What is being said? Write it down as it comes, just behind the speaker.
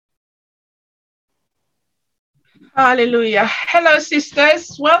Hallelujah. Hello,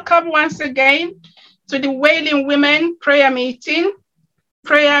 sisters. Welcome once again to the Wailing Women prayer meeting,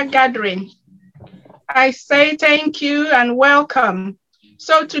 prayer gathering. I say thank you and welcome.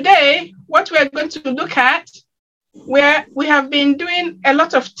 So today, what we're going to look at, where we have been doing a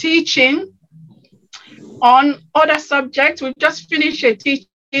lot of teaching on other subjects. We've just finished a teaching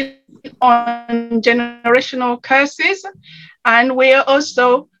on generational curses, and we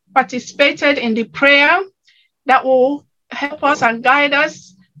also participated in the prayer that will help us and guide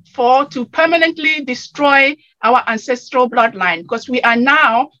us to permanently destroy our ancestral bloodline, because we are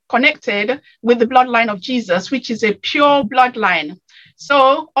now connected with the bloodline of Jesus, which is a pure bloodline.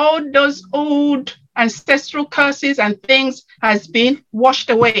 So all those old ancestral curses and things has been washed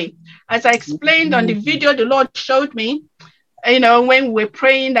away. As I explained on the video the Lord showed me, when we were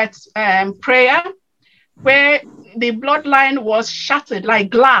praying that prayer, where the bloodline was shattered like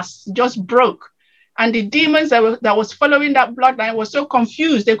glass, just broke. And the demons that was following that bloodline were so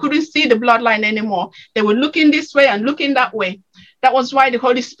confused, they couldn't see the bloodline anymore. They were looking this way and looking that way. That was why the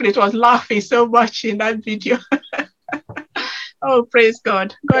Holy Spirit was laughing so much in that video. Oh, praise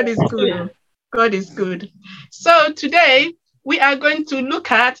God. God is good. God is good. So today we are going to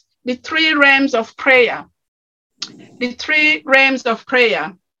look at the 3 realms of prayer. The 3 realms of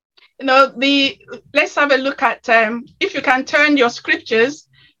prayer. Let's have a look at, if you can turn your scriptures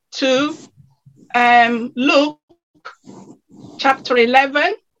to Luke chapter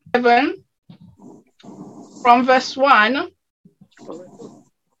 11, from verse 1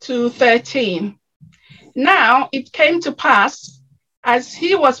 to 13. Now it came to pass, as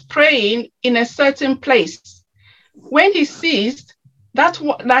he was praying in a certain place, when he ceased, that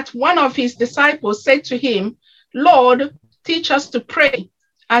one of his disciples said to him, Lord, teach us to pray,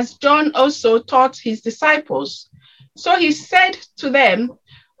 as John also taught his disciples. So he said to them,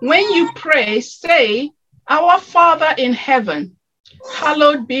 when you pray, say, Our Father in heaven,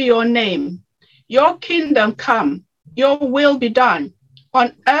 hallowed be your name. Your kingdom come, your will be done,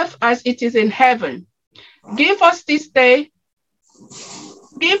 on earth as it is in heaven. Give us day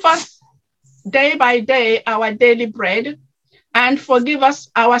by day our daily bread, and forgive us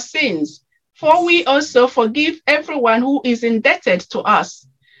our sins, for we also forgive everyone who is indebted to us.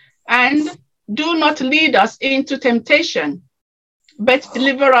 And do not lead us into temptation, but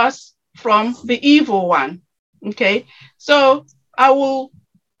deliver us from the evil one. Okay, so I will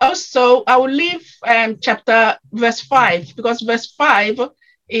leave chapter verse 5, because verse 5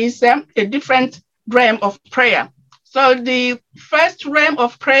 is a different realm of prayer. So the first realm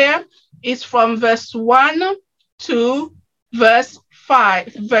of prayer is from verse 1 to verse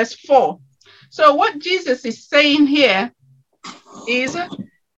 4. So what Jesus is saying here is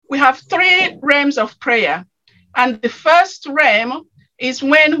we have 3 realms of prayer. And the first realm is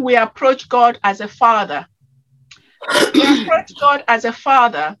when we approach God as a father. We approach God as a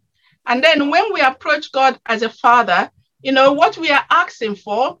father. And then when we approach God as a father, what we are asking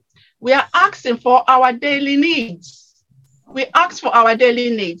for? We are asking for our daily needs. We ask for our daily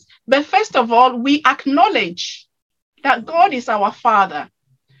needs. But first of all, we acknowledge that God is our Father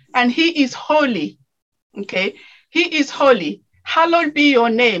and He is holy. Okay? He is holy. Hallowed be your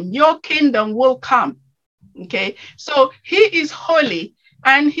name. Your kingdom will come. Okay, so He is holy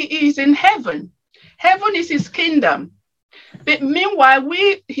and He is in heaven. Heaven is His kingdom. But meanwhile,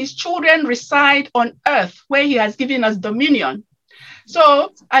 we, His children, reside on earth where He has given us dominion.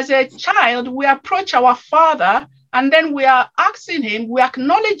 So as a child, we approach our Father and then we are asking Him, we are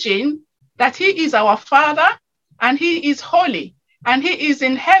acknowledging that He is our Father and He is holy and He is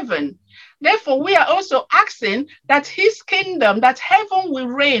in heaven. Therefore, we are also asking that His kingdom, that heaven will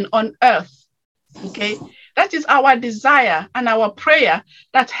reign on earth. Okay, that is our desire and our prayer,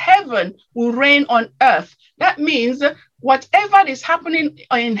 that heaven will reign on earth. That means whatever is happening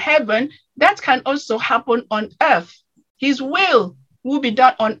in heaven, that can also happen on earth. His will be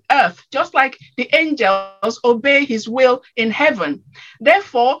done on earth, just like the angels obey His will in heaven.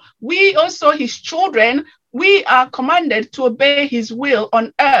 Therefore, we also, His children, we are commanded to obey His will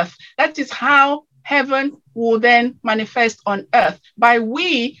on earth. That is how heaven will then manifest on earth, by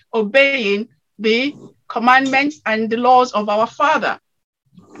we obeying the commandments and the laws of our Father.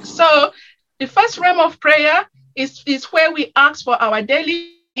 So the first realm of prayer is where we ask for our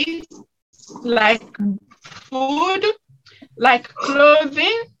daily needs, like food, like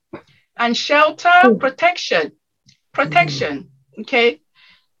clothing and shelter, protection. Okay,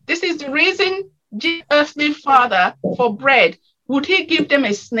 this is the reason Jesus, earthly Father, for bread, would He give them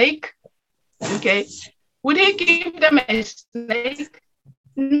a snake? Okay, would He give them a snake?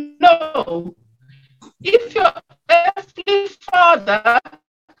 No. If your earthly Father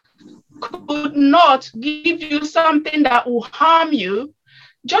could not give you something that will harm you,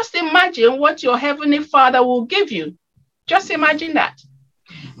 just imagine what your Heavenly Father will give you. Just imagine that.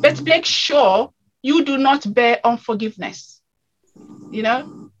 But make sure you do not bear unforgiveness. You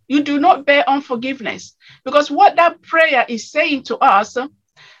know, you do not bear unforgiveness. Because what that prayer is saying to us,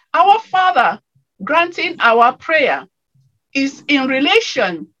 our Father granting our prayer is in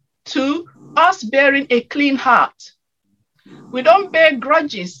relation to us bearing a clean heart. We don't bear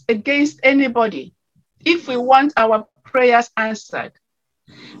grudges against anybody if we want our prayers answered.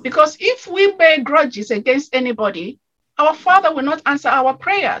 Because if we bear grudges against anybody, our Father will not answer our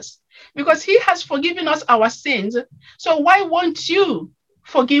prayers because he has forgiven us our sins. So why won't you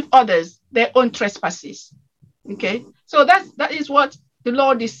forgive others their own trespasses? Okay, so that is what the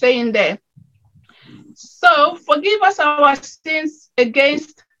Lord is saying there. So forgive us our sins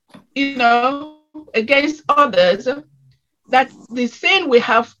against, against others, that the sin we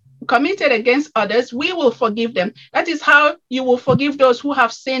have committed against others, we will forgive them. That is how you will forgive those who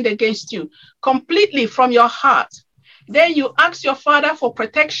have sinned against you, completely from your heart. Then you ask your Father for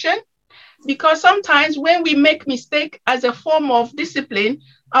protection, because sometimes when we make mistake as a form of discipline,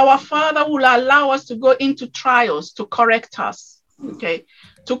 our Father will allow us to go into trials to correct us, okay,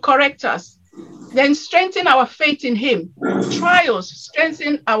 to correct us. Then strengthen our faith in him. Trials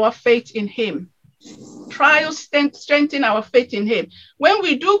strengthen our faith in him. Trials strengthen our faith in him. When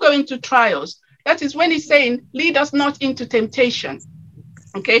we do go into trials, that is when he's saying, lead us not into temptation.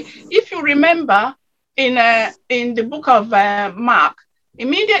 Okay, if you remember in the book of Mark,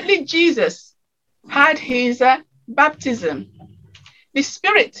 immediately Jesus had his baptism. The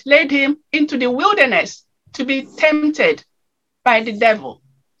Spirit led him into the wilderness to be tempted by the devil.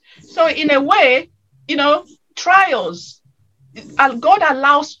 So in a way, trials, God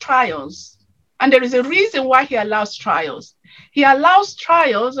allows trials. And there is a reason why he allows trials. He allows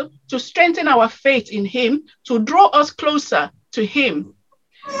trials to strengthen our faith in him, to draw us closer to him.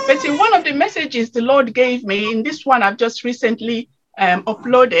 But in one of the messages the Lord gave me, in this one I've just recently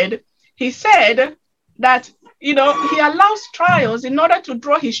uploaded, he said that, he allows trials in order to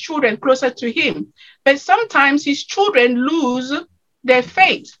draw his children closer to him. But sometimes his children lose their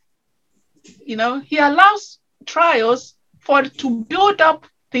faith. He allows trials to build up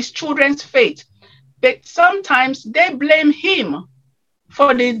his children's faith. But sometimes they blame him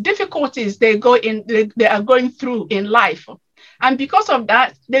for the difficulties they are going through in life. And because of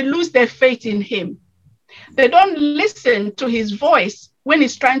that, they lose their faith in him. They don't listen to his voice when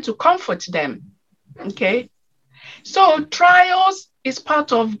he's trying to comfort them. Okay? So trials is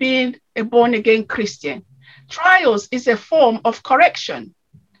part of being a born-again Christian. Trials is a form of correction.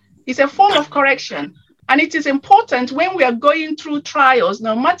 It's a form of correction. And it is important when we are going through trials,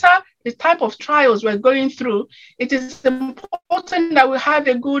 no matter the type of trials we're going through, it is important that we have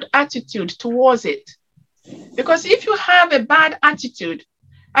a good attitude towards it. Because if you have a bad attitude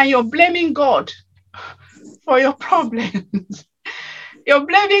and you're blaming God for your problems, you're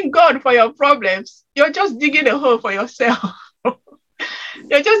blaming God for your problems, you're just digging a hole for yourself.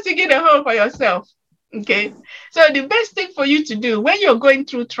 You're just digging a hole for yourself. Okay? So the best thing for you to do when you're going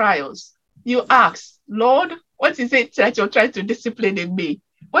through trials, you ask, Lord, what is it that you're trying to discipline in me?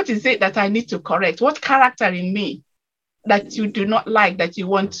 What is it that I need to correct? What character in me that you do not like, that you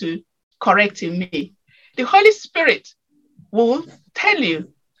want to correct in me? The Holy Spirit will tell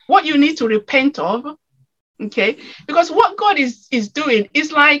you what you need to repent of, okay? Because what God is doing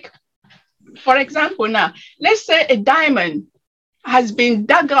is like, for example now, let's say a diamond has been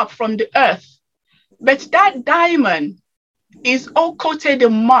dug up from the earth, but that diamond is all coated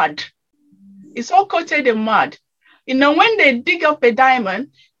in mud. It's all coated in mud. When they dig up a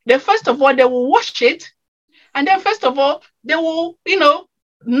diamond, first of all, they will wash it. And then first of all, they will,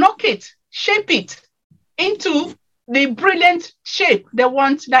 knock it, shape it into the brilliant shape they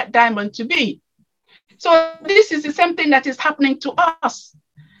want that diamond to be. So this is the same thing that is happening to us.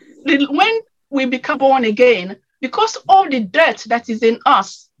 When we become born again, because all the dirt that is in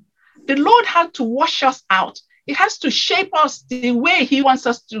us, the Lord had to wash us out. He has to shape us the way he wants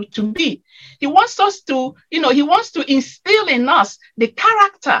us to be. He wants us to, he wants to instill in us the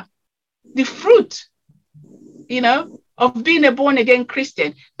character, the fruit, of being a born again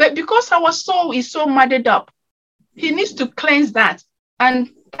Christian. But because our soul is so muddled up, he needs to cleanse that. And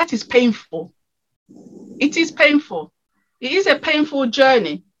that is painful. It is painful. It is a painful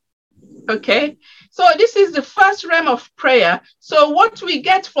journey. Okay. So this is the first realm of prayer. So what we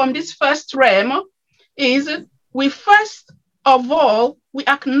get from this first realm is we first of all, we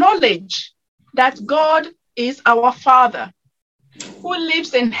acknowledge that God is our Father who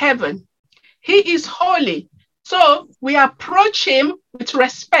lives in heaven. He is holy. So we approach him with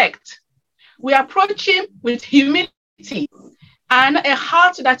respect. We approach him with humility and a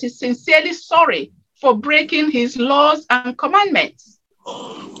heart that is sincerely sorry for breaking his laws and commandments.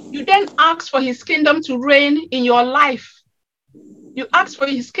 You then ask for his kingdom to reign in your life. You ask for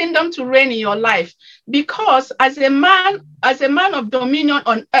his kingdom to reign in your life because as a man of dominion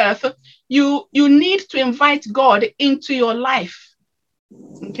on earth, you need to invite God into your life.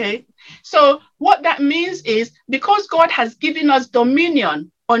 Okay. So what that means is because God has given us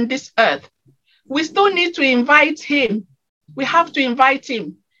dominion on this earth, we still need to invite him. We have to invite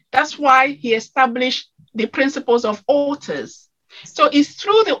him. That's why he established the principles of altars. So it's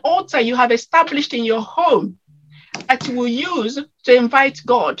through the altar you have established in your home that you will use to invite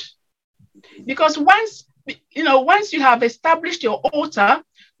God. Because once you have established your altar,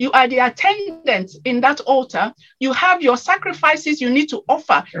 you are the attendant in that altar. You have your sacrifices you need to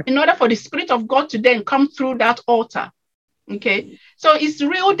offer in order for the Spirit of God to then come through that altar. Okay, so it's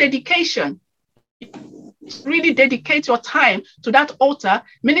real dedication. Really dedicate your time to that altar,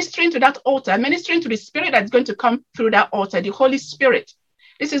 ministering to that altar, ministering to the Spirit that's going to come through that altar, the Holy Spirit.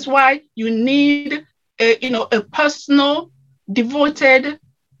 This is why you need a personal, devoted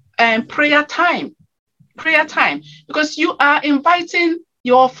prayer time, because you are inviting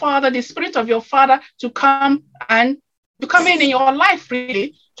your Father, the Spirit of your Father, to come in your life,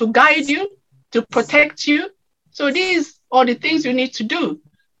 really, to guide you, to protect you. So these are the things you need to do.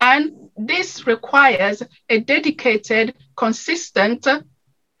 And this requires a dedicated, consistent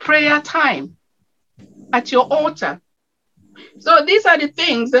prayer time at your altar. So these are the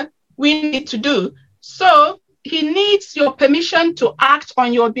things we need to do. So he needs your permission to act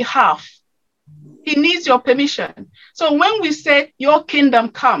on your behalf. He needs your permission. So when we say your kingdom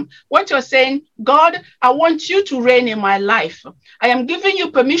come, what you're saying, God, I want you to reign in my life. I am giving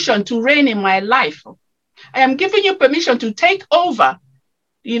you permission to reign in my life. I am giving you permission to take over.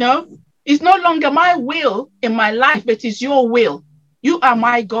 It's no longer my will in my life, but it's your will. You are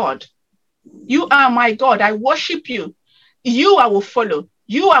my God. You are my God. I worship you. You I will follow.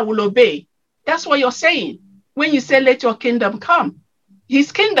 You I will obey. That's what you're saying. When you say, let your kingdom come,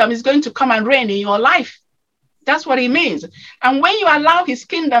 his kingdom is going to come and reign in your life. That's what it means. And when you allow his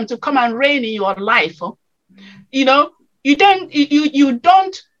kingdom to come and reign in your life, what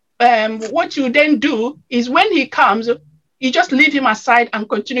you then do is when he comes, you just leave him aside and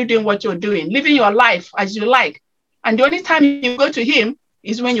continue doing what you're doing, living your life as you like. And the only time you go to him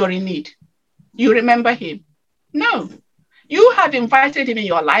is when you're in need. You remember him. No, you have invited him in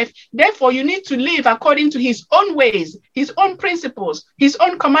your life. Therefore, you need to live according to his own ways, his own principles, his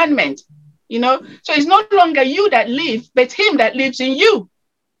own commandments. So it's no longer you that live, but him that lives in you.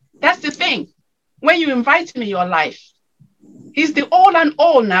 That's the thing. When you invite him in your life, he's the all and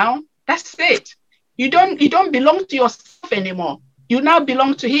all now. That's it. You don't belong to yourself anymore. You now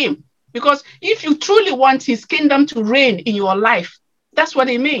belong to him. Because if you truly want his kingdom to reign in your life, that's what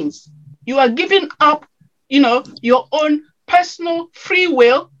it means. You are giving up, your own personal free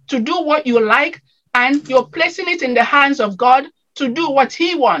will to do what you like, and you're placing it in the hands of God to do what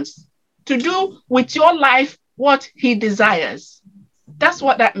he wants, to do with your life what he desires. That's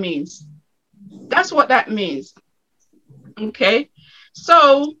what that means. That's what that means. Okay.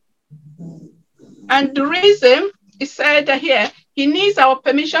 So, and the reason it said that here, he needs our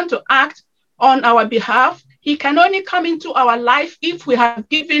permission to act on our behalf. He can only come into our life if we have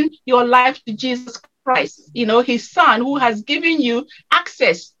given your life to Jesus Christ, his son, who has given you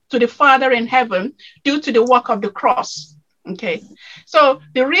access to the Father in heaven due to the work of the cross. Okay. So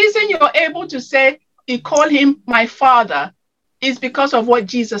the reason you're able to say, you call him my Father, is because of what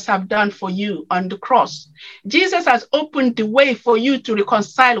Jesus have done for you on the cross. Jesus has opened the way for you to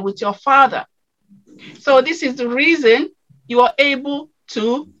reconcile with your Father. So this is the reason you are able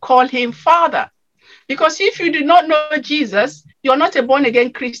to call him Father. Because if you do not know Jesus, you're not a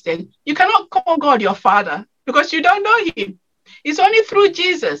born-again Christian. You cannot call God your Father because you don't know him. It's only through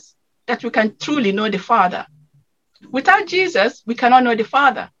Jesus that we can truly know the Father. Without Jesus, we cannot know the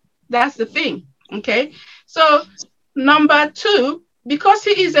Father. That's the thing. Okay. So number 2, because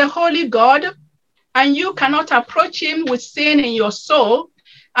he is a holy God and you cannot approach him with sin in your soul,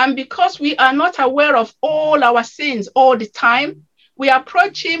 and because we are not aware of all our sins all the time, we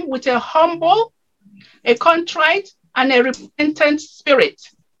approach him with a humble, a contrite, and a repentant spirit,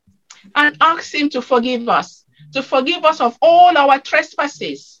 and ask him to forgive us of all our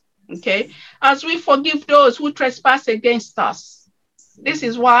trespasses, okay, as we forgive those who trespass against us. This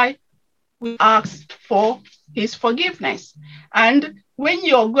is why we ask for his forgiveness. And when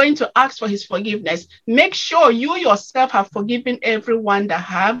you're going to ask for his forgiveness, make sure you yourself have forgiven everyone that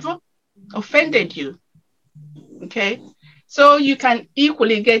have offended you, okay? So you can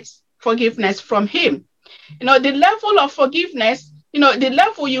equally get forgiveness from him. The level of forgiveness, the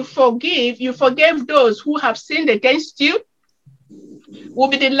level you forgave those who have sinned against you, will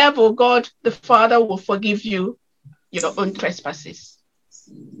be the level God the Father will forgive you your own trespasses.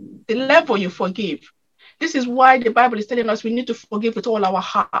 The level you forgive. This is why the Bible is telling us we need to forgive with all our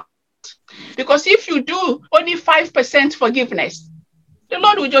heart. Because if you do only 5% forgiveness, the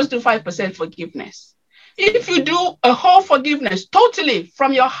Lord will just do 5% forgiveness. If you do a whole forgiveness totally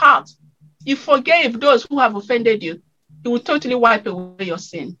from your heart, you forgave those who have offended you, he will totally wipe away your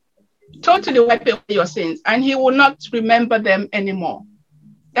sin. Totally wipe away your sins, and he will not remember them anymore.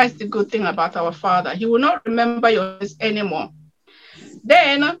 That's the good thing about our Father. He will not remember your sins anymore.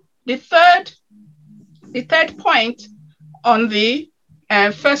 Then the third point on the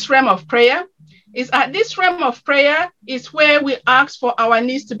first realm of prayer is at this realm of prayer is where we ask for our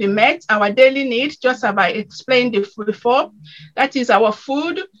needs to be met, our daily needs, just as I explained before. That is our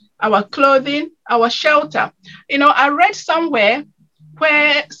food, our clothing, our shelter. I read somewhere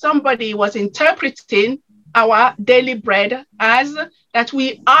where somebody was interpreting our daily bread as that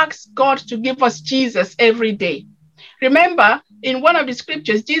we ask God to give us Jesus every day. Remember, in one of the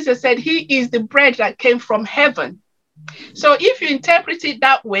scriptures, Jesus said he is the bread that came from heaven. So if you interpret it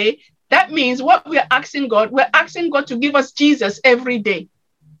that way, that means what we're asking God to give us Jesus every day.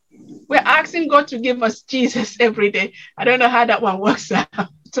 We're asking God to give us Jesus every day. I don't know how that one works out,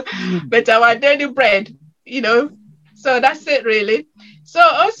 but our daily bread, so that's it really. So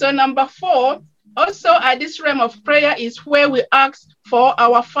also number 4, also at this realm of prayer is where we ask for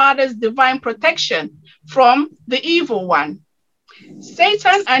our Father's divine protection from the evil one.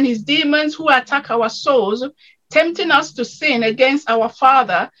 Satan and his demons who attack our souls, tempting us to sin against our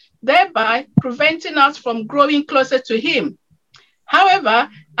Father, thereby preventing us from growing closer to him. However,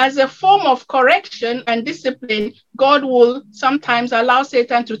 as a form of correction and discipline, God will sometimes allow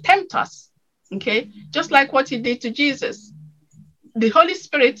Satan to tempt us, okay? Just like what he did to Jesus. The Holy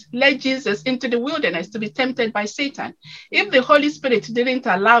Spirit led Jesus into the wilderness to be tempted by Satan. If the Holy Spirit didn't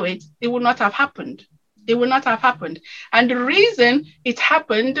allow it, it would not have happened. It would not have happened. And the reason it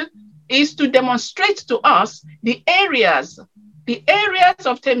happened is to demonstrate to us the areas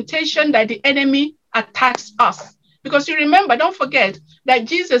of temptation that the enemy attacks us. Because you remember, don't forget that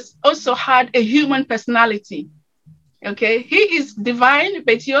Jesus also had a human personality. Okay, he is divine,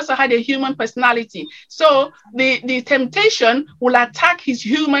 but he also had a human personality. So the temptation will attack his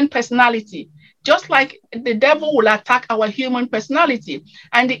human personality, just like the devil will attack our human personality.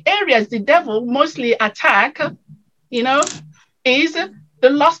 And the areas the devil mostly attack, is the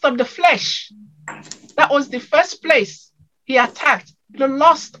lust of the flesh. That was the first place he attacked, the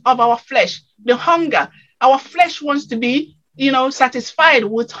lust of our flesh, the hunger. Our flesh wants to be, satisfied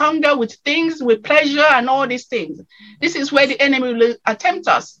with hunger, with things, with pleasure and all these things. This is where the enemy will attempt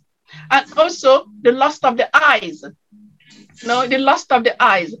us. And also the lust of the eyes. The lust of the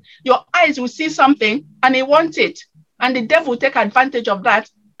eyes. Your eyes will see something and they want it. And the devil will take advantage of that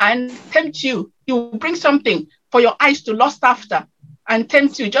and tempt you. He will bring something for your eyes to lust after and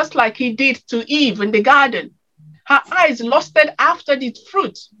tempt you, just like he did to Eve in the garden. Her eyes lusted after the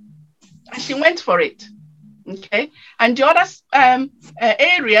fruit and she went for it. Okay, and the other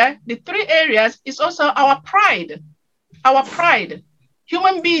area, the 3 areas, is also our pride. Our pride.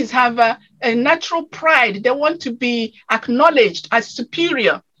 Human beings have a natural pride. They want to be acknowledged as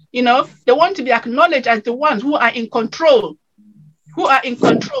superior. They want to be acknowledged as the ones who are in control. We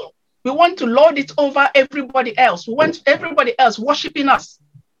want to lord it over everybody else. We want everybody else worshiping us.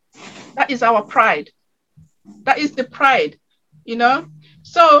 That is our pride. That is the pride.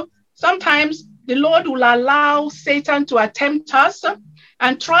 So sometimes the Lord will allow Satan to attempt us,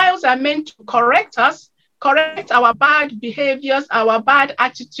 and trials are meant to correct us, correct our bad behaviors, our bad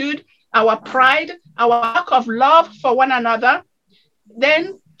attitude, our pride, our lack of love for one another.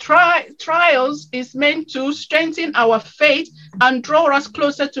 Then trials is meant to strengthen our faith and draw us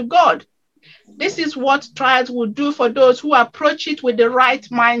closer to God. This is what trials will do for those who approach it with the right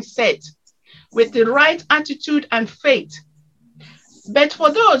mindset, with the right attitude and faith. But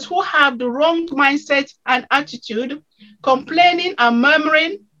for those who have the wrong mindset and attitude, complaining and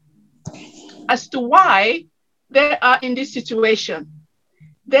murmuring as to why they are in this situation,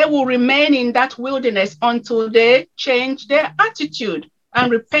 they will remain in that wilderness until they change their attitude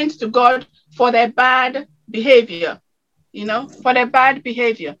and repent to God for their bad behavior, for their bad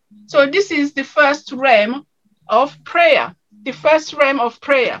behavior. So this is the first realm of prayer, the first realm of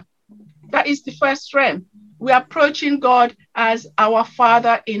prayer. That is the first realm. We are approaching God as our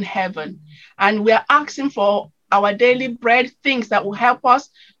Father in heaven, and we are asking for our daily bread, things that will help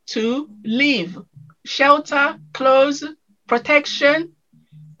us to live, shelter, clothes, protection,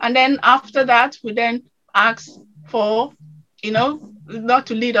 And then after that, we then ask for, not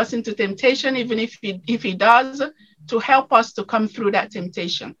to lead us into temptation, even if he does, to help us to come through that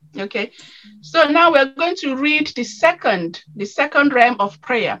temptation. Okay. So now we're going to read the second realm of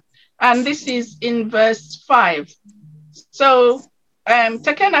prayer. And this is in verse 5. So,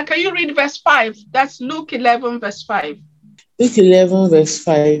 Tekena, can you read verse 5? That's Luke 11, verse 5. Luke 11, verse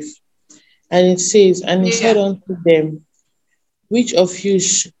 5. And it says, and he said unto them, which of you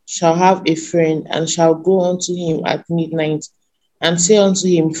shall have a friend, and shall go unto him at midnight, and say unto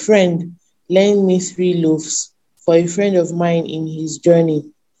him, Friend, lend me 3 loaves, for a friend of mine in his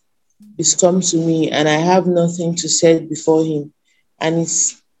journey is come to me, and I have nothing to set before him. And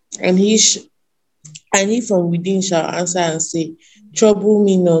he from within shall answer and say, Trouble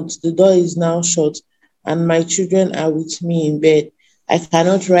me not, the door is now shut, and my children are with me in bed. I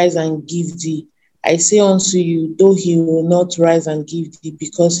cannot rise and give thee. I say unto you, though he will not rise and give thee,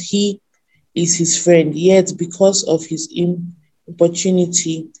 because he is his friend, yet because of his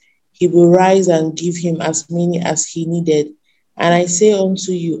importunity, he will rise and give him as many as he needed. And I say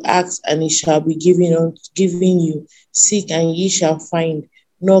unto you, ask, and it shall be given you. Seek, and ye shall find.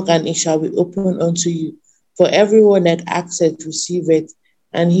 Knock, and it shall be opened unto you. For everyone that asketh receiveth,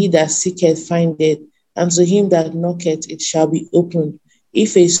 and he that seeketh findeth, and to him that knocketh it shall be opened.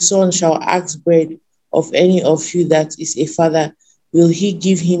 If a son shall ask bread of any of you that is a father, will he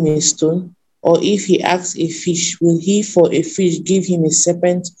give him a stone? Or if he asks a fish, will he for a fish give him a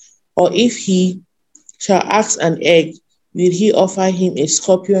serpent? Or if he shall ask an egg, will he offer him a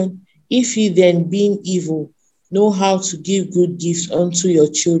scorpion? If ye then, being evil, know how to give good gifts unto your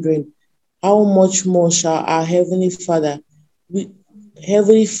children, how much more shall our Heavenly Father give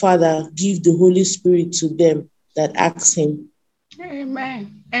the Holy Spirit to them that ask him?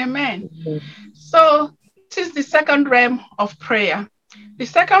 Amen. Amen. So this is the second realm of prayer. The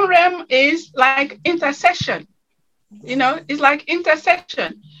second realm is like intercession. It's like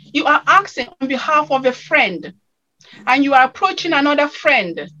intercession. You are asking on behalf of a friend, and you are approaching another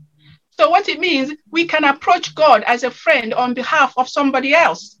friend. So what it means, we can approach God as a friend on behalf of somebody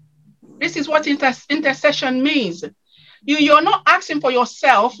else. This is what intercession means. You're not asking for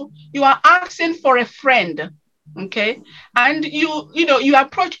yourself, you are asking for a friend. Okay. And you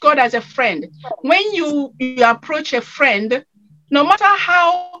approach God as a friend. When you approach a friend, no matter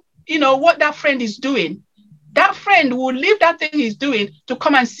how, what that friend is doing, that friend will leave that thing he's doing to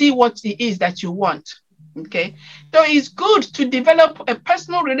come and see what it is that you want. Okay. So it's good to develop a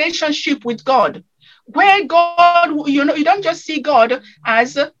personal relationship with God, where God, you don't just see God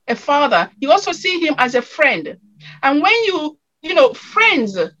as a father, you also see him as a friend. And when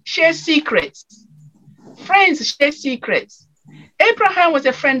friends share secrets. Friends share secrets. Abraham was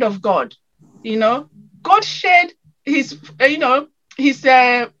a friend of God. God shared his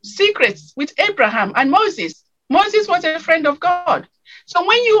secrets with Abraham and Moses. Moses was a friend of God. So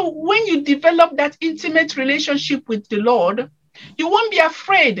when you develop that intimate relationship with the Lord, you won't be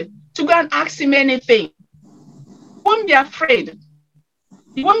afraid to go and ask him anything. You won't be afraid.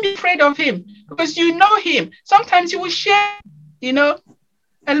 You won't be afraid of him because you know him. Sometimes you will share,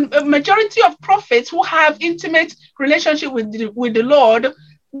 and a majority of prophets who have intimate relationship with the Lord,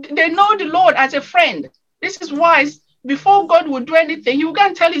 they know the Lord as a friend. This is why before God will do anything, he will go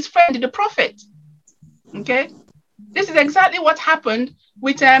and tell his friend, the prophet. Okay? This is exactly what happened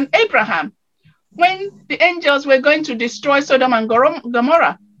with Abraham. When the angels were going to destroy Sodom and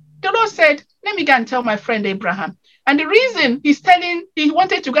Gomorrah, the Lord said, let me go and tell my friend Abraham. And the reason he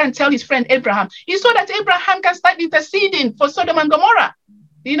wanted to go and tell his friend Abraham is so that Abraham can start interceding for Sodom and Gomorrah.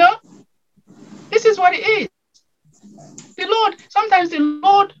 This is what it is. Sometimes the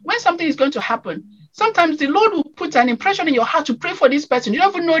Lord, when something is going to happen, sometimes the Lord will put an impression in your heart to pray for this person. You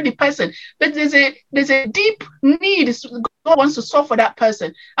don't even know the person, but there's a deep need God wants to solve for that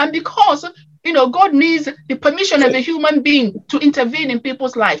person. And because God needs the permission of a human being to intervene in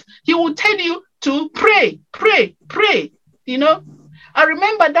people's life, he will tell you to pray. I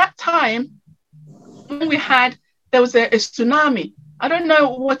remember that time when there was a tsunami. I don't know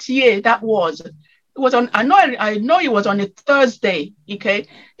what year that was. It was I know it was on a Thursday. Okay.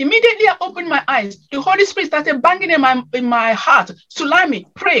 Immediately I opened my eyes. The Holy Spirit started banging in my heart. Tsunami,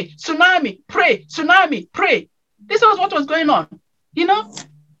 pray, tsunami, pray, tsunami, pray. This was what was going on.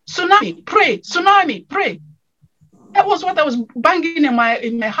 Tsunami, pray, tsunami, pray. That was what I was banging in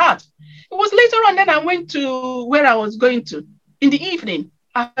my heart. It was later on then I went to where I was going to. In the evening,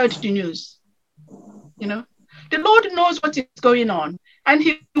 I heard the news. The Lord knows what is going on, and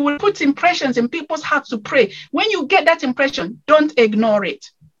he will put impressions in people's hearts to pray. When you get that impression, don't ignore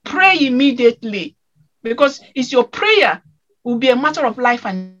it. Pray immediately, because it's your prayer will be a matter of life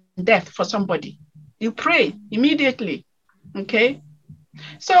and death for somebody. You pray immediately. Okay.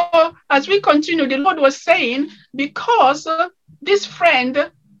 So as we continue, the Lord was saying, because this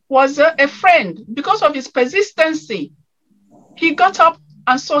friend was a friend, because of his persistency, he got up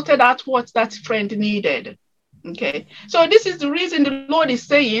and sorted out what that friend needed. Okay. So this is the reason the Lord is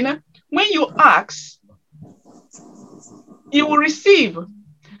saying, when you ask, you will receive.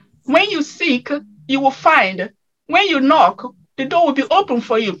 When you seek, you will find. When you knock, the door will be open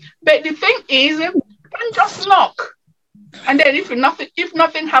for you. But the thing is, you can't just knock. And then if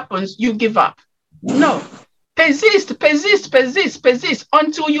nothing happens, you give up. No. Persist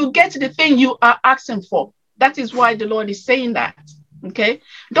until you get the thing you are asking for. That is why the Lord is saying that. Okay?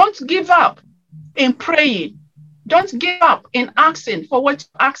 Don't give up in praying. Don't give up in asking for what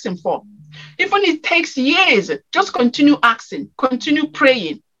you're asking for. Even if it takes years, just continue asking, continue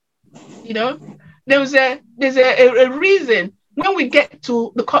praying. You know, there's a reason. When we get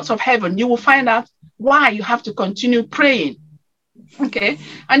to the courts of heaven, you will find out why you have to continue praying. Okay.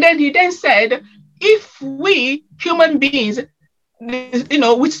 And then he then said, if we human beings, you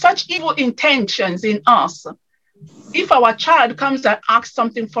know, with such evil intentions in us, if our child comes and asks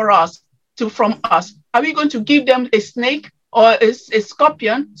something from us, are we going to give them a snake or a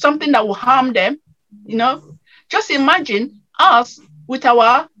scorpion, something that will harm them? You know, just imagine us with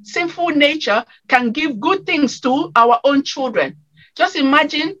our sinful nature can give good things to our own children. Just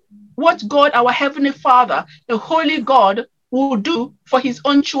imagine what God, our Heavenly Father, the Holy God, will do for his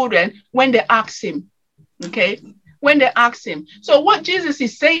own children when they ask him. Okay? When they ask him. So what Jesus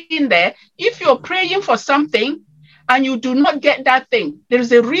is saying there, if you're praying for something and you do not get that thing, there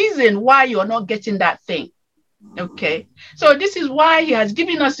is a reason why you're not getting that thing. Okay? So this is why he has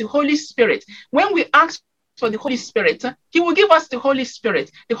given us the Holy Spirit. When we ask for the Holy Spirit, he will give us the Holy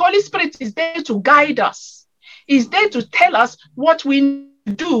Spirit. The Holy Spirit is there to guide us. He's there to tell us what we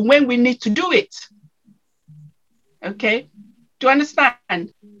do when we need to do it. Okay? Do you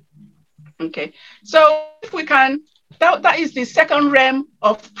understand? Okay. So if we can, that is the second realm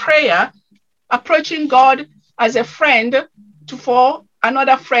of prayer, approaching God as a friend for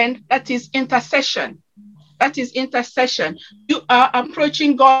another friend. That is intercession. That is intercession. You are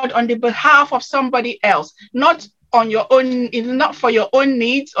approaching God on the behalf of somebody else, not on your own, not for your own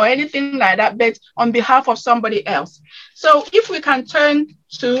needs or anything like that, but on behalf of somebody else. So if we can turn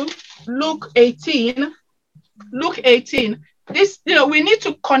to Luke 18, this, you know, we need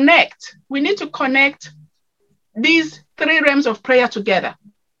to connect these three realms of prayer together.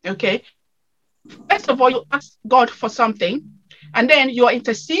 Okay. First of all, you ask God for something, and then you're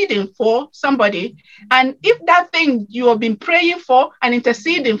interceding for somebody. And if that thing you have been praying for and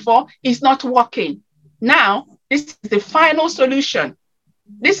interceding for is not working, now this is the final solution.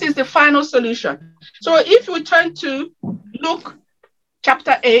 This is the final solution. So if we turn to Luke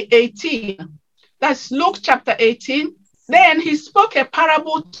chapter 18, that's Luke chapter 18, then he spoke a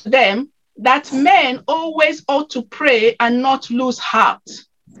parable to them that men always ought to pray and not lose heart.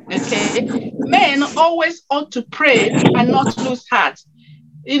 Okay, men always ought to pray and not lose heart.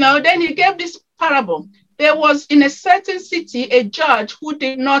 You know, then he gave this parable. There was in a certain city a judge who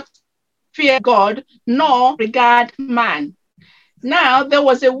did not fear God nor regard man. Now there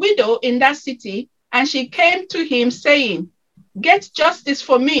was a widow in that city, and she came to him saying, "Get justice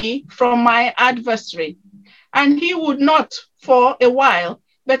for me from my adversary." And he would not for a while,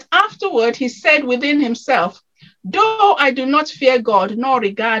 but afterward he said within himself, "Though I do not fear God nor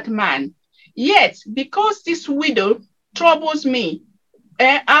regard man, yet because this widow troubles me,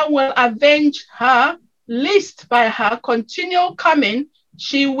 I will avenge her, lest by her continual coming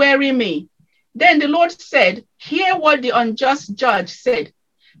she weary me." Then the Lord said, "Hear what the unjust judge said.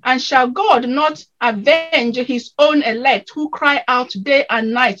 And shall God not avenge his own elect who cry out day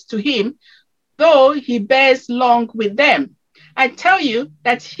and night to him, though he bears long with them? I tell you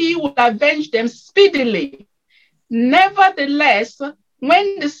that he will avenge them speedily. Nevertheless,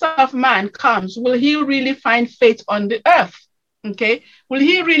 when the Son of Man comes, will he really find faith on the earth?" Okay, will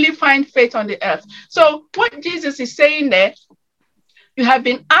he really find faith on the earth? So what Jesus is saying there, you have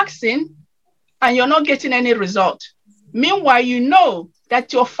been asking and you're not getting any result. Meanwhile, you know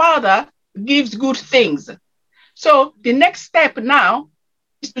that your Father gives good things. So the next step now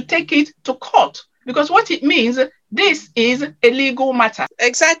is to take it to court, because what it means, this is a legal matter.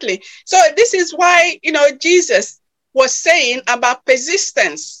 Exactly. So this is why, you know, Jesus was saying about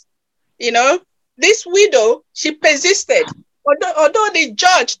persistence. You know, this widow, she persisted. Although the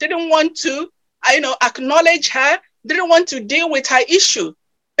judge didn't want to, acknowledge her, didn't want to deal with her issue,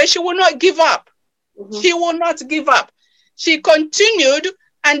 but she will not give up. Mm-hmm. She will not give up. She continued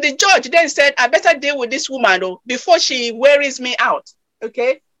And the judge then said, I better deal with this woman before she wearies me out.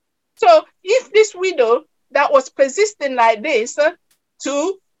 Okay. So if this widow that was persisting like this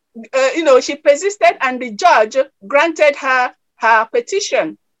she persisted and the judge granted her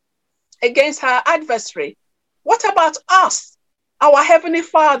petition against her adversary. What about us, our Heavenly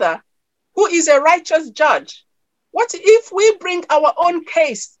Father, who is a righteous judge? What if we bring our own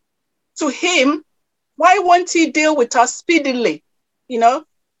case to him? Why won't he deal with us speedily?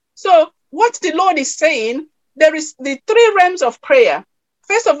 So what the Lord is saying, there is the 3 realms of prayer.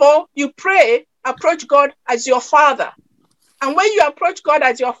 First of all, you pray, approach God as your Father. And when you approach God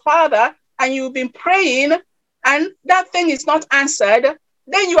as your Father and you've been praying and that thing is not answered,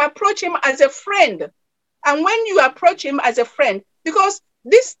 then you approach him as a friend. And when you approach him as a friend, because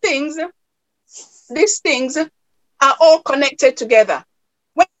these things are all connected together.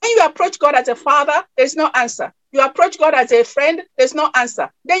 When you approach God as a father, there's no answer. You approach God as a friend, there's no answer.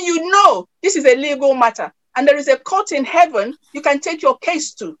 Then you know this is a legal matter. And there is a court in heaven you can take your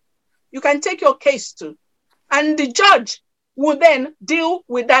case to. And the judge will then deal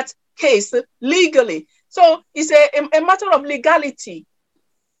with that case legally. So it's a matter of legality.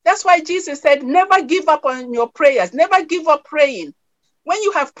 That's why Jesus said, never give up on your prayers. Never give up praying. When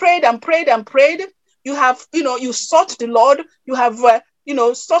you have prayed and prayed and prayed, you have, you sought the Lord. You have,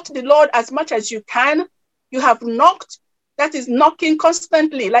 sought the Lord as much as you can. You have knocked. That is knocking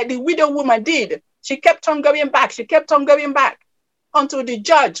constantly, like the widow woman did. She kept on going back. She kept on going back until the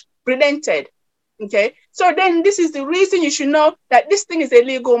judge relented. Okay. So then this is the reason you should know that this thing is a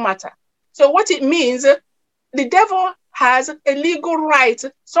legal matter. So what it means, the devil has a legal right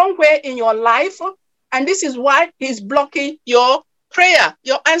somewhere in your life. And this is why he's blocking your prayer,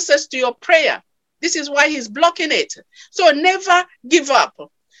 your answers to your prayer. This is why he's blocking it. So never give up.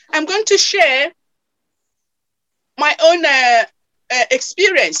 I'm going to share my own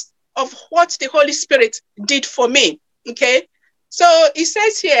experience of what the Holy Spirit did for me. Okay. So it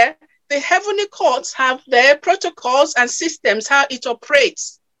says here, the heavenly courts have their protocols and systems, how it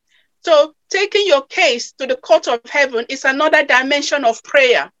operates. So taking your case to the court of heaven is another dimension of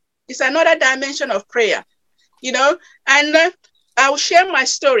prayer. It's another dimension of prayer, and I'll share my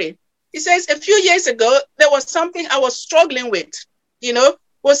story. It says a few years ago, there was something I was struggling with,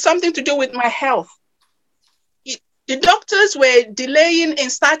 was something to do with my health. The doctors were delaying in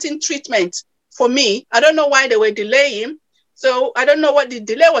starting treatment for me. I don't know why they were delaying. So I don't know what the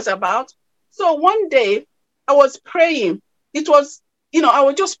delay was about. So one day I was praying. It was, I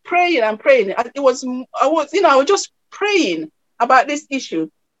was just praying and praying. I was just praying about this issue.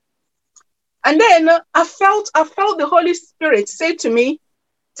 And then I felt the Holy Spirit say to me,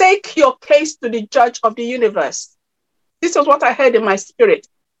 take your case to the judge of the universe. This was what I heard in my spirit.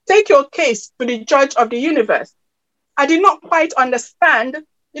 Take your case to the judge of the universe. I did not quite understand,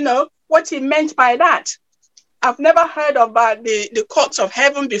 what he meant by that. I've never heard about the courts of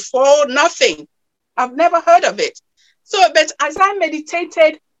heaven before, nothing. I've never heard of it. So, but as I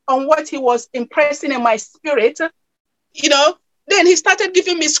meditated on what he was impressing in my spirit, then he started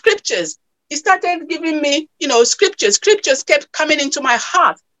giving me scriptures. He started giving me, scriptures. Scriptures kept coming into my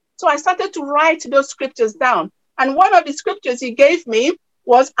heart. So I started to write those scriptures down. And one of the scriptures he gave me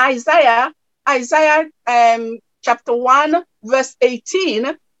was Isaiah chapter 1, verse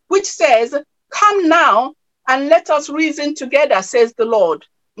 18, which says, come now and let us reason together, says the Lord.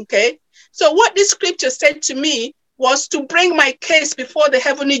 Okay. So what this scripture said to me was to bring my case before the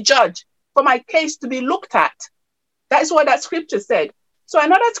heavenly judge, for my case to be looked at. That is what that scripture said. So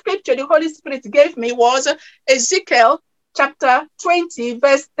another scripture the Holy Spirit gave me was Ezekiel chapter 20,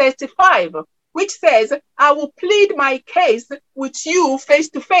 verse 35, which says, I will plead my case with you face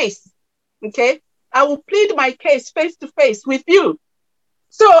to face. Okay. I will plead my case face to face with you.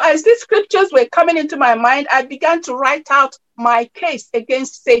 So as these scriptures were coming into my mind, I began to write out my case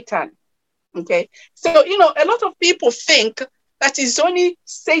against Satan. Okay. So, a lot of people think that it's only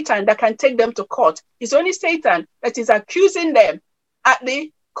Satan that can take them to court. It's only Satan that is accusing them at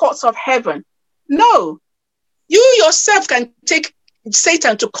the courts of heaven. No, you yourself can take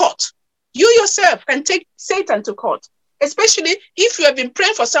Satan to court. You yourself can take Satan to court, especially if you have been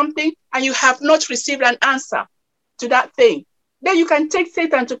praying for something and you have not received an answer to that thing. Then you can take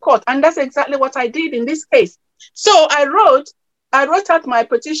Satan to court. And that's exactly what I did in this case. So I wrote out my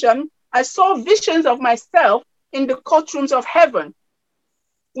petition. I saw visions of myself in the courtrooms of heaven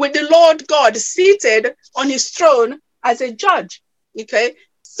with the Lord God seated on his throne as a judge. Okay.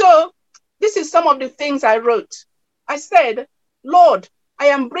 So this is some of the things I wrote. I said, Lord, I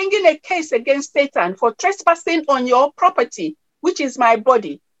am bringing a case against Satan for trespassing on your property, which is my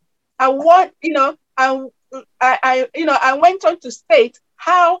body. I went on to state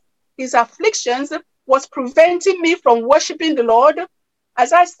how his afflictions was preventing me from worshiping the Lord.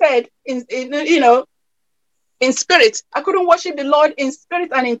 As I said, in spirit, I couldn't worship the Lord in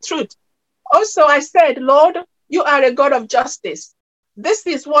spirit and in truth. Also, I said, Lord, you are a God of justice. This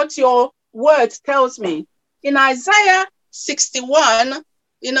is what your word tells me. In Isaiah 61,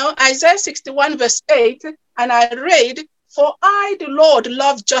 Isaiah 61 verse 8, and I read, for I, the Lord,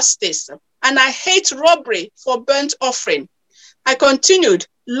 love justice, and I hate robbery for burnt offering. I continued,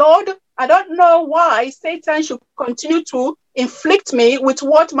 Lord, I don't know why Satan should continue to inflict me with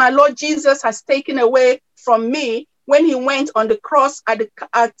what my Lord Jesus has taken away from me when he went on the cross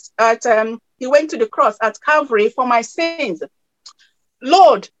he went to the cross at Calvary for my sins.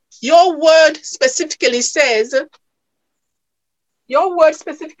 Lord, your word specifically says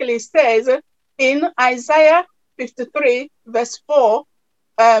in Isaiah 53 verse 4,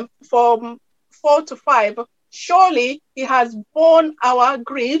 from 4 to 5, surely he has borne our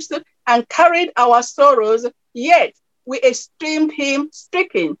griefs and carried our sorrows, yet we esteemed him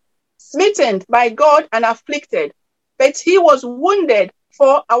stricken, smitten by God and afflicted. But he was wounded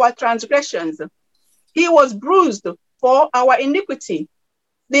for our transgressions. He was bruised for our iniquity.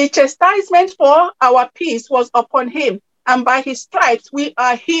 The chastisement for our peace was upon him, and by his stripes we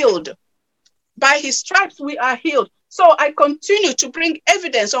are healed. By his stripes we are healed. So I continue to bring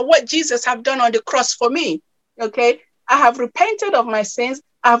evidence of what Jesus have done on the cross for me. Okay, I have repented of my sins.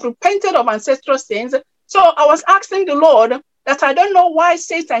 I have repented of ancestral sins. So I was asking the Lord that I don't know why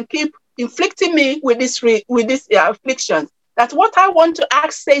Satan keep inflicting me with this affliction. That what I want to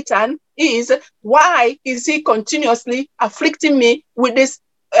ask Satan is, why is he continuously afflicting me with this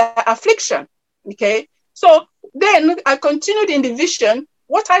affliction? Okay, so then I continued in the vision.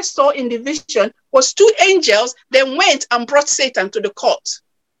 What I saw in the vision was two angels then went and brought Satan to the court.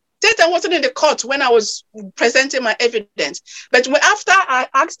 Satan wasn't in the court when I was presenting my evidence. But after I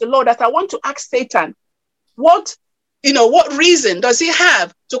asked the Lord that I want to ask Satan, what reason does he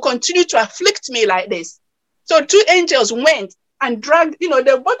have to continue to afflict me like this? So two angels went and dragged, they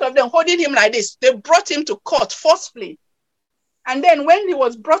both of them holding him like this. They brought him to court forcefully. And then when he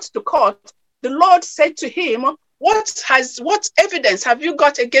was brought to court, the Lord said to him, what evidence have you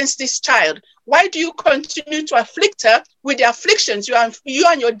got against this child? Why do you continue to afflict her with the afflictions you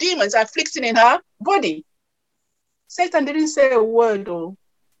and your demons are afflicting in her body? Satan didn't say a word, though.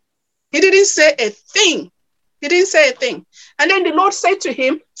 He didn't say a thing. He didn't say a thing. And then the Lord said to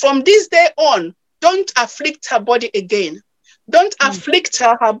him, from this day on, don't afflict her body again. Don't afflict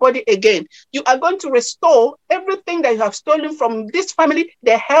her body again. You are going to restore everything that you have stolen from this family,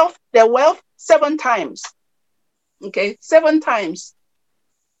 their health, their wealth, 7 times. Okay, 7 times.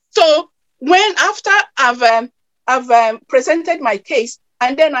 So when after I've presented my case,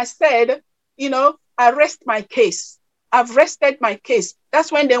 and then I said, I rest my case. I've rested my case.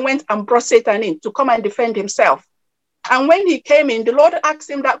 That's when they went and brought Satan in to come and defend himself. And when he came in, the Lord asked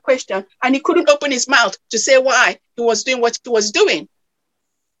him that question, and he couldn't open his mouth to say why he was doing what he was doing.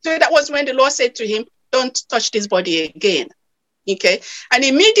 So that was when the Lord said to him, don't touch this body again. Okay. And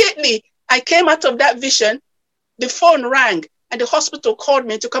immediately I came out of that vision, the phone rang, and the hospital called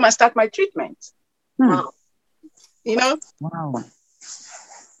me to come and start my treatment. Wow. Wow.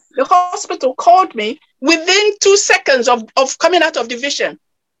 The hospital called me within 2 seconds of coming out of the vision.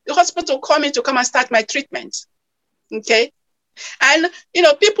 The hospital called me to come and start my treatment. Okay. And,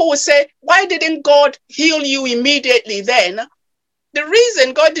 people will say, why didn't God heal you immediately then? The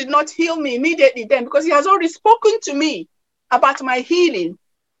reason God did not heal me immediately then, because he has already spoken to me about my healing.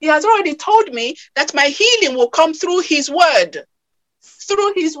 He has already told me that my healing will come through his word.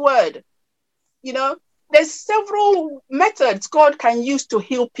 Through his word. There's several methods God can use to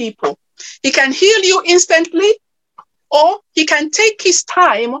heal people. He can heal you instantly, or he can take his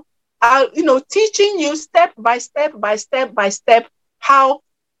time, teaching you step by step how,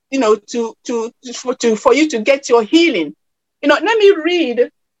 for you to get your healing. Let me read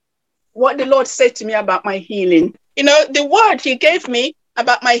what the Lord said to me about my healing. The word he gave me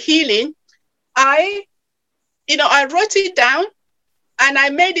about my healing, I wrote it down and I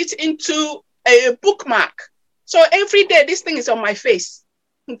made it into a bookmark. So every day this thing is on my face.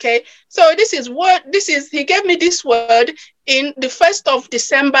 Okay. So he gave me this word in the 1st of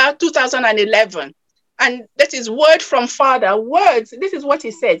December, 2011. And that is word from Father. Words, this is what he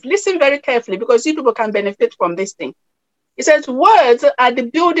says. Listen very carefully, because you people can benefit from this thing. He says, words are the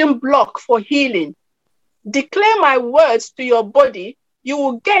building block for healing. Declare my words to your body, you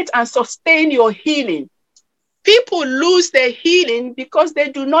will get and sustain your healing. People lose their healing because they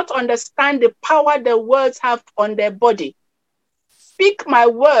do not understand the power the words have on their body. Speak my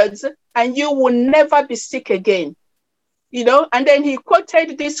words and you will never be sick again. and then he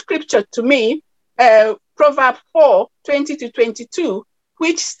quoted this scripture to me, Proverbs 4:20-22,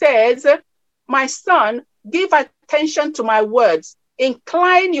 which says, "My son, give attention to my words,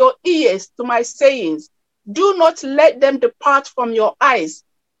 incline your ears to my sayings. Do not let them depart from your eyes.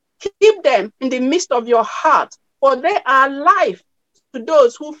 Keep them in the midst of your heart, for they are life to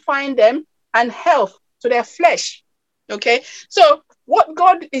those who find them and health to their flesh." Okay, so what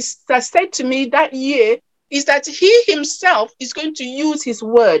God has said to me that year is that he himself is going to use his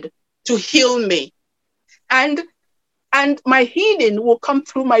word to heal me. And my healing will come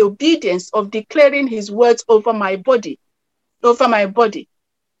through my obedience of declaring his words over my body.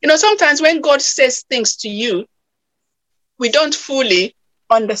 Sometimes when God says things to you, we don't fully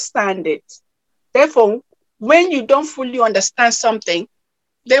understand it. Therefore, when you don't fully understand something,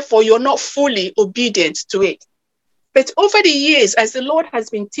 therefore you're not fully obedient to it. But over the years, as the Lord has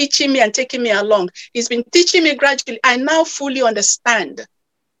been teaching me and taking me along, he's been teaching me gradually. I now fully understand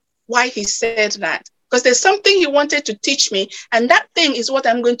why he said that. Because there's something he wanted to teach me, and that thing is what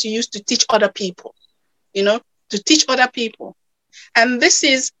I'm going to use to teach other people, to teach other people. And this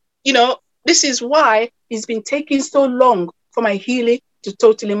is why it's been taking so long for my healing to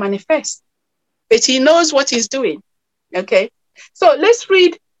totally manifest. But he knows what he's doing. Okay. So let's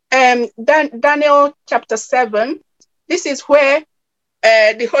read Daniel chapter 7. This is where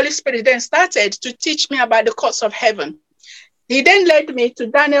the Holy Spirit then started to teach me about the courts of heaven. He then led me to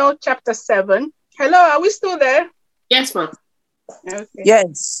Daniel chapter 7. Hello, are we still there? Yes, ma'am. Okay.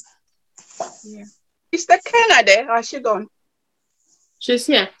 Yes. Yeah. Is the Kenna there? Or has she gone? She's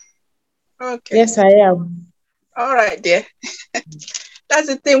here. Okay. Yes, I am. All right, dear. That's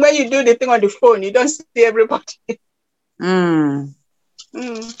the thing. When you do the thing on the phone, you don't see everybody.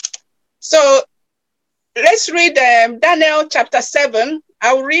 So let's read Daniel chapter 7.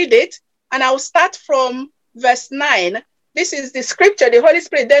 I'll read it and I'll start from verse 9. This is the scripture the Holy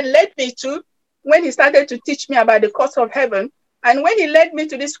Spirit then led me to when he started to teach me about the courts of heaven. And when he led me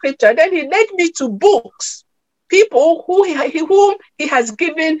to this scripture, then he led me to books, people whom he has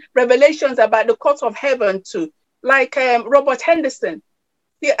given revelations about the courts of heaven to, like Robert Henderson.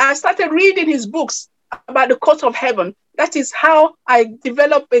 I started reading his books about the courts of heaven. That is how I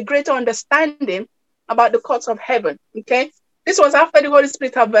developed a greater understanding about the courts of heaven. Okay, this was after the Holy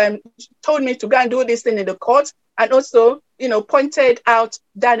Spirit have told me to go and do this thing in the court, and also, pointed out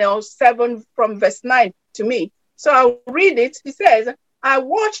Daniel 7 from verse 9 to me. So I'll read it. He says, "I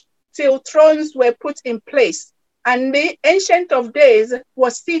watched till thrones were put in place, and the Ancient of Days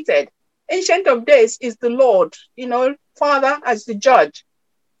was seated." Ancient of Days is the Lord, Father as the judge.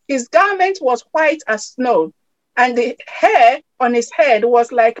 His garment was white as snow, and the hair on his head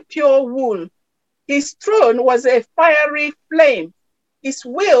was like pure wool. His throne was a fiery flame, his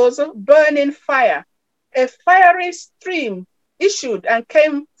wheels burning fire. A fiery stream issued and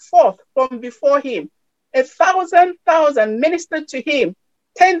came forth from before him. 1,000,000 ministered to him.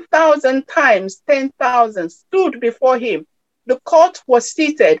 10,000 times 10,000 stood before him. The court was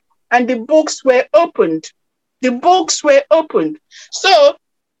seated, and the books were opened. The books were opened. So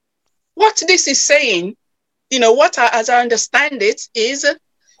what this is saying, as I understand it, is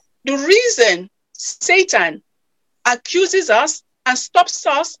the reason Satan accuses us and stops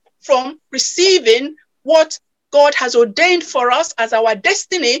us from receiving what God has ordained for us as our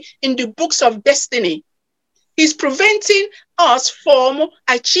destiny in the books of destiny. He's preventing us from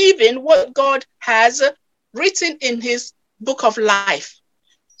achieving what God has written in his book of life.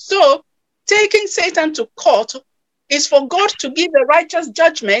 So taking Satan to court is for God to give a righteous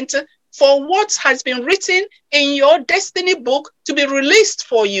judgment for what has been written in your destiny book to be released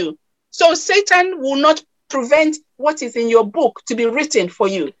for you. So Satan will not prevent what is in your book to be written for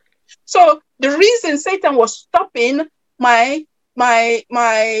you. So the reason Satan was stopping my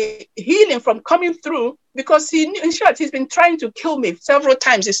healing from coming through, because in short, he's been trying to kill me several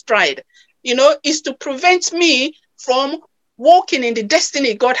times. He's tried, is to prevent me from walking in the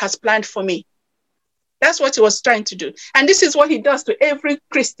destiny God has planned for me. That's what he was trying to do. And this is what he does to every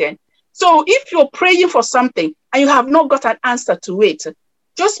Christian. So if you're praying for something and you have not got an answer to it,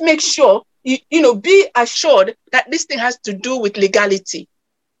 just make sure, be assured that this thing has to do with legality.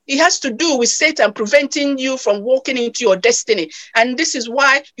 It has to do with Satan preventing you from walking into your destiny. And this is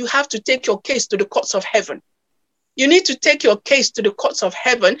why you have to take your case to the courts of heaven. You need to take your case to the courts of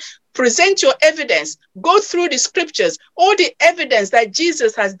heaven, present your evidence, go through the scriptures, all the evidence that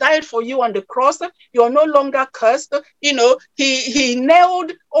Jesus has died for you on the cross. You're no longer cursed. He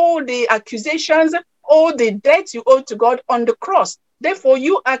nailed all the accusations, all the debt you owe to God on the cross. Therefore,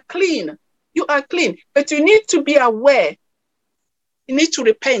 you are clean. You are clean. But you need to be aware. You need to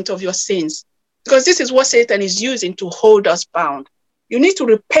repent of your sins. Because this is what Satan is using to hold us bound. You need to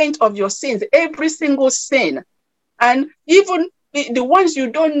repent of your sins, every single sin. And even the ones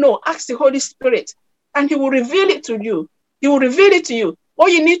you don't know, ask the Holy Spirit, and he will reveal it to you. He will reveal it to you. All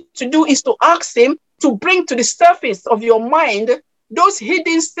you need to do is to ask him to bring to the surface of your mind those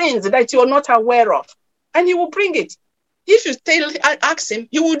hidden sins that you're not aware of. And he will bring it. If you ask him,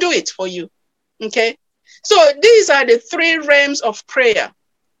 he will do it for you. Okay? So these are the 3 realms of prayer.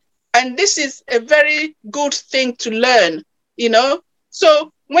 And this is a very good thing to learn, you know.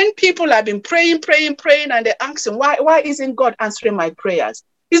 So when people have been praying, and they ask him, why isn't God answering my prayers?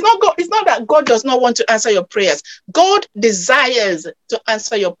 It's not that God does not want to answer your prayers. God desires to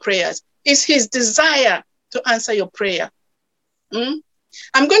answer your prayers. It's his desire to answer your prayer.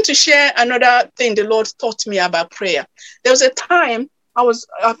 I'm going to share another thing the Lord taught me about prayer. There was a time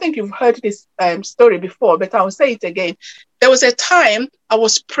I think you've heard this story before, but I'll say it again. There was a time I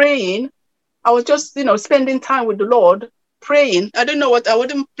was praying. I was just, spending time with the Lord, praying. I don't know I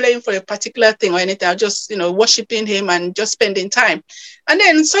wasn't praying for a particular thing or anything. I was just, worshiping him and just spending time. And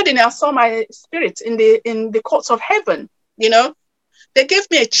then suddenly I saw my spirit in the courts of heaven, They gave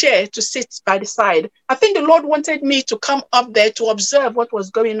me a chair to sit by the side. I think the Lord wanted me to come up there to observe what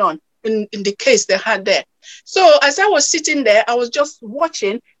was going on in the case they had there. So as I was sitting there, I was just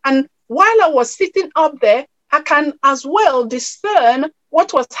watching. And while I was sitting up there, I can as well discern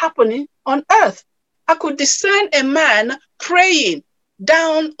what was happening on earth. I could discern a man praying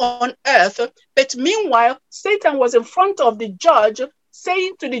down on earth. But meanwhile, Satan was in front of the judge,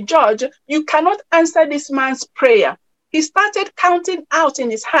 saying to the judge, you cannot answer this man's prayer. He started counting out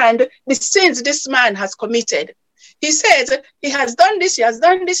in his hand the sins this man has committed. He says he has done this, he has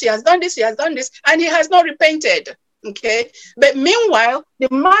done this, he has done this, he has done this, and he has not repented. Okay. But meanwhile, the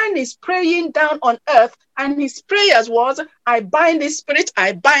man is praying down on earth, and his prayers was, I bind this spirit,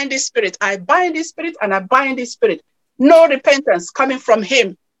 I bind this spirit, I bind this spirit, and I bind this spirit. No repentance coming from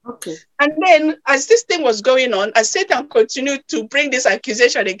him. Okay. And then as this thing was going on, as Satan continued to bring this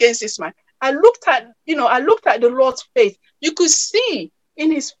accusation against this man, I looked at the Lord's face. You could see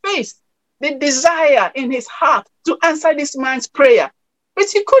in his face the desire in his heart to answer this man's prayer. But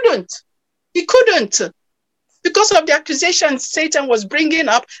he couldn't. He couldn't. Because of the accusations Satan was bringing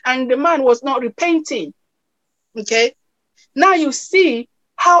up, and the man was not repenting. Okay? Now you see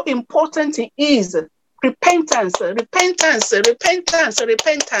how important it is. Repentance, repentance, repentance,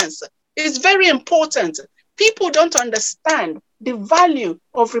 repentance. It's very important. People don't understand the value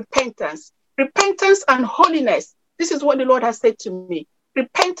of repentance. Repentance and holiness. This is what the Lord has said to me.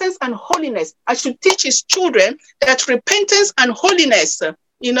 Repentance and holiness. I should teach his children that repentance and holiness,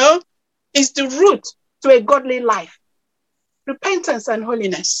 is the root to a godly life. Repentance and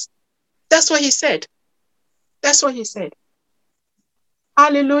holiness. That's what he said. That's what he said.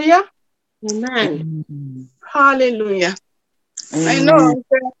 Hallelujah. Amen. Hallelujah. Amen. I know,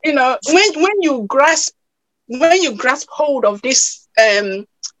 when you grasp hold of this,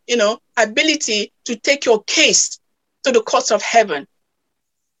 ability to take your case to the courts of heaven.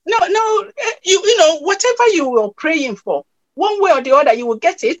 Whatever you were praying for, one way or the other, you will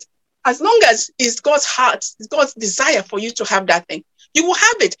get it. As long as it's God's heart, it's God's desire for you to have that thing, you will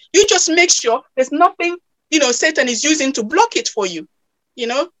have it. You just make sure there's nothing, Satan is using to block it for you.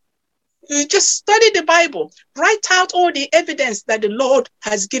 You just study the Bible, write out all the evidence that the Lord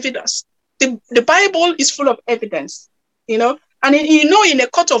has given us. The Bible is full of evidence, and in a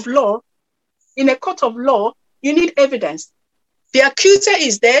court of law, you need evidence. The accuser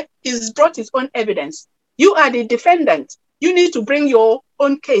is there, he's brought his own evidence. You are the defendant. You need to bring your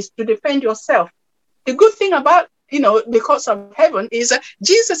own case to defend yourself. The good thing about, the courts of heaven is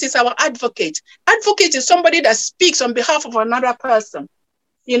Jesus is our advocate. Advocate is somebody that speaks on behalf of another person.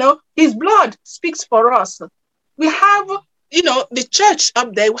 His blood speaks for us. We have, the church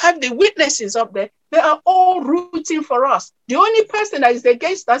up there. We have the witnesses up there. They are all rooting for us. The only person that is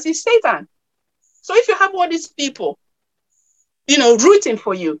against us is Satan. So if you have all these people, rooting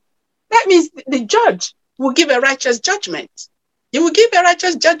for you, that means the judge will give a righteous judgment. He will give a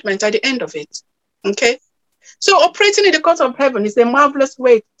righteous judgment at the end of it. Okay? So operating in the court of heaven is a marvelous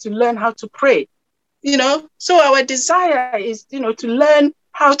way to learn how to pray. So our desire is, to learn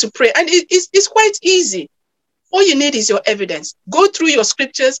how to pray. And it's quite easy. All you need is your evidence. Go through your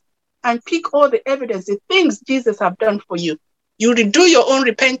scriptures and pick all the evidence, the things Jesus have done for you. You do your own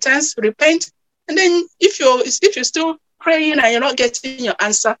repentance, repent. And then if you're still praying and you're not getting your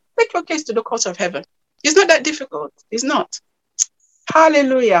answer, take your case to the court of heaven. It's not that difficult. It's not.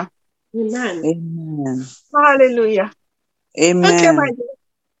 Hallelujah. Amen. Amen. Hallelujah. Amen. Okay, my dear.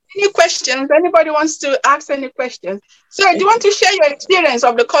 Any questions? Anybody wants to ask any questions? So do you want to share your experience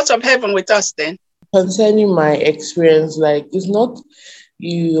of the court of heaven with us then? Concerning my experience, like it's not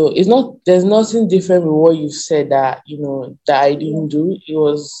there's nothing different with what you said that that I didn't do. It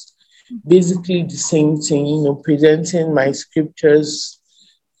was basically the same thing, presenting my scriptures,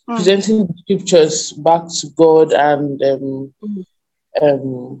 presenting the scriptures back to God, and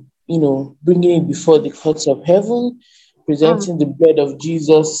bringing it before the courts of heaven, presenting the blood of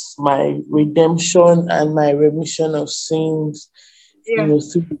Jesus, my redemption and my remission of sins, through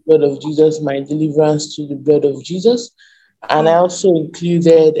the blood of Jesus, my deliverance through the blood of Jesus. And I also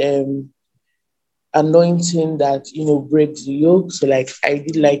included anointing that, breaks the yoke. So like I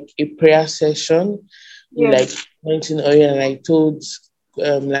did like a prayer session with like anointing oil, and I told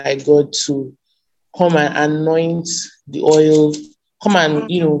like God to come and anoint the oil, come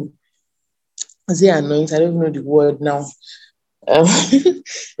and, say anoint, I don't know the word now.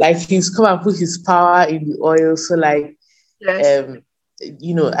 Like he's come and put his power in the oil. So like,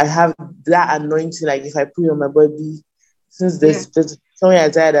 I have that anointing, like if I put it on my body, since there's somewhere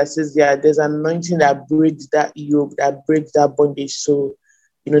Isaiah that says, there's an anointing that breaks that yoke, that breaks that bondage. So,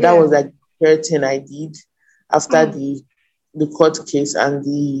 that was like the third thing I did after the court case, and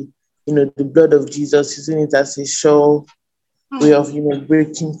the blood of Jesus, using it as a sure way of,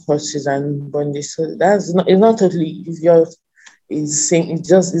 breaking curses and bondage. So it's not totally, it's the same, it's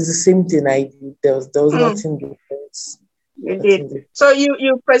the same thing I did. There was nothing different. You did. So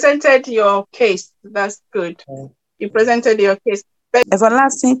you presented your case. That's good. You presented your case.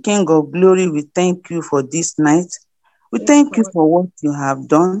 Everlasting King of Glory, we thank you for this night. We thank you for what you have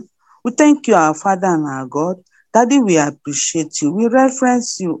done. We thank you, our Father and our God. Daddy, we appreciate you. We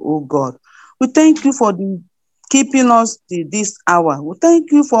reference you, oh God. We thank you for keeping us till this hour. We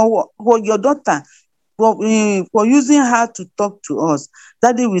thank you for your daughter, for using her to talk to us.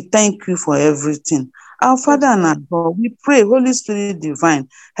 Daddy, we thank you for everything. Our Father and our God, we pray, Holy Spirit divine,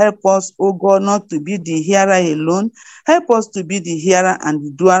 help us, oh God, not to be the hearer alone. Help us to be the hearer and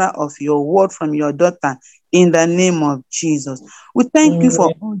the doer of your word from your daughter, in the name of Jesus. We thank you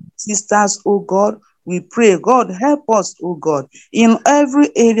for all the sisters, oh God. We pray, God, help us, oh God, in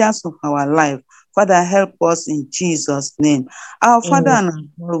every areas of our life. Father, help us in Jesus' name. Our Father and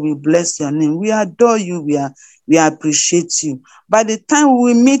our God, we bless your name. We adore you. We appreciate you. By the time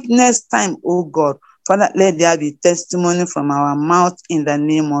we meet next time, oh God, Father, let there be testimony from our mouth in the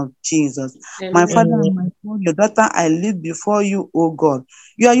name of Jesus. Amen. My Father and my God, your daughter, I live before you, oh God.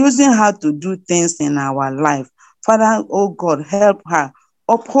 You are using her to do things in our life. Father, oh God, help her.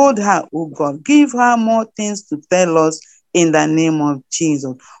 Uphold her, oh God. Give her more things to tell us in the name of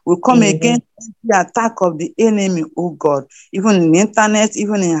Jesus. We come against the attack of the enemy, oh God, even in the internet,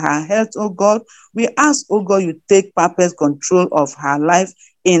 even in her health, oh God. We ask, oh God, you take perfect control of her life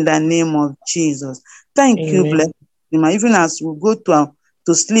in the name of Jesus. Thank you, blessed Redeemer. Even as we go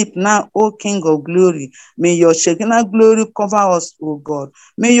to sleep now, O King of Glory, may your Shekinah glory cover us, O God.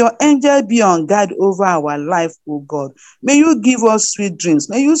 May your angel be on guard over our life, O God. May you give us sweet dreams.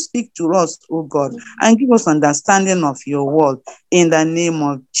 May you speak to us, O God, and give us understanding of your word in the name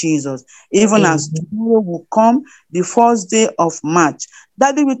of Jesus. Even as tomorrow will come, the first day of March.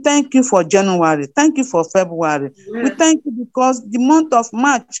 Daddy, we thank you for January. Thank you for February. We thank you because the month of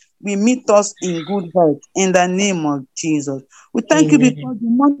March will meet us in good health in the name of Jesus. We thank you because the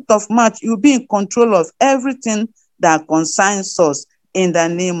month of March you'll be in control of everything that concerns us in the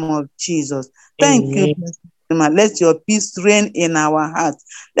name of Jesus. Thank you. Let your peace reign in our hearts.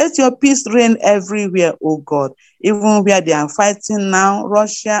 Let your peace reign everywhere, oh God. Even where they are fighting now,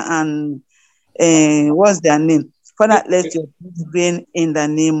 Russia and what's their name? Father, let your peace reign in the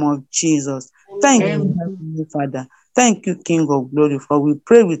name of Jesus. Thank you, Father. Thank you, King of Glory, for we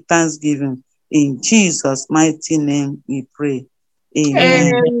pray with thanksgiving. In Jesus' mighty name we pray.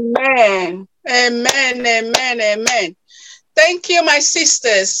 Amen. Amen. Amen. Amen. Amen. Thank you, my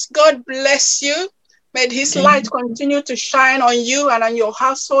sisters. God bless you. May his light continue to shine on you and on your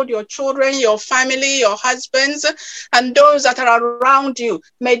household, your children, your family, your husbands, and those that are around you.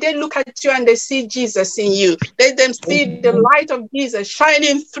 May they look at you and they see Jesus in you. Let them see the light of Jesus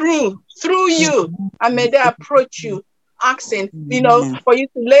shining through you. And may they approach you, asking, for you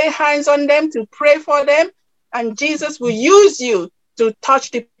to lay hands on them, to pray for them. And Jesus will use you to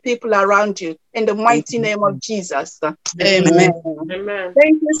touch the people around you in the mighty name of Jesus. Amen. Amen.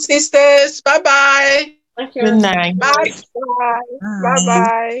 Thank you, sisters. Bye-bye. Good night. Bye-bye.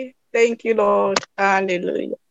 Bye-bye. Thank you, Lord. Hallelujah.